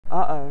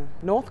Uh-oh.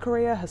 North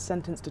Korea has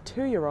sentenced a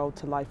 2-year-old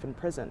to life in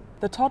prison.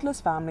 The toddler's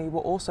family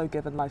were also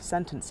given life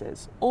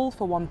sentences, all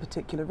for one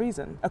particular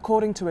reason,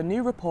 according to a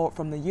new report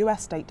from the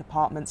US State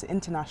Department's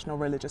International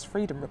Religious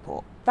Freedom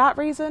Report. That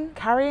reason?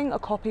 Carrying a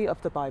copy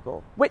of the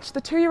Bible, which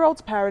the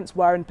 2-year-old's parents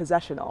were in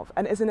possession of,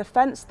 and is an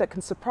offence that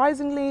can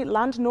surprisingly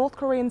land North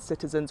Korean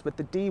citizens with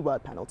the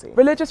D-word penalty.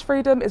 Religious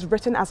freedom is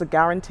written as a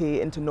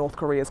guarantee into North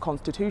Korea's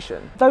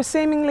constitution, though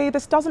seemingly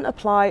this doesn't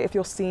apply if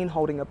you're seen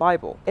holding a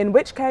Bible, in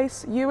which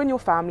case you and your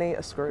family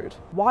are screwed.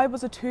 Why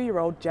was a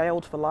 2-year-old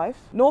jailed for life?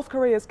 North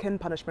Korea's kin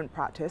punishment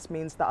practice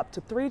means that up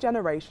to 3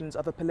 generations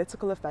of a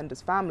political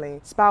offender's family,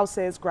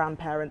 spouses,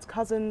 grandparents,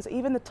 cousins,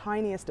 even the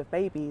tiniest of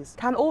babies,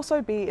 can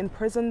also be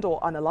imprisoned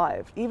or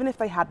unalived, even if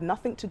they had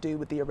nothing to do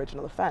with the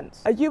original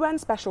offence. A UN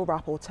Special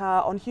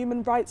Rapporteur on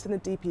Human Rights in the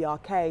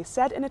DPRK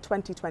said in a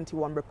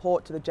 2021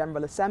 report to the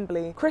General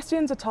Assembly,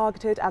 Christians are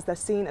targeted as they're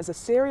seen as a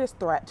serious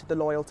threat to the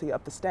loyalty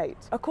of the state.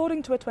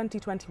 According to a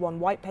 2021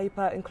 white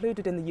paper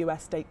included in the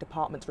US State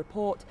Department's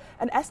report,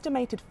 an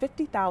estimated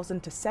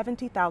 50,000 to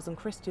 70,000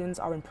 Christians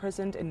are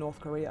imprisoned in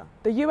North Korea.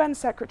 The UN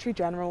Secretary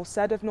General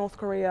said of North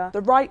Korea, the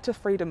right to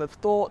freedom of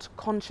thought,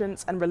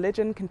 conscience, and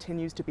religion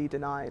continues to be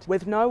denied,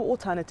 with no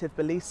alternative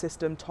belief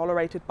system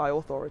tolerated by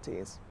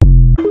authorities.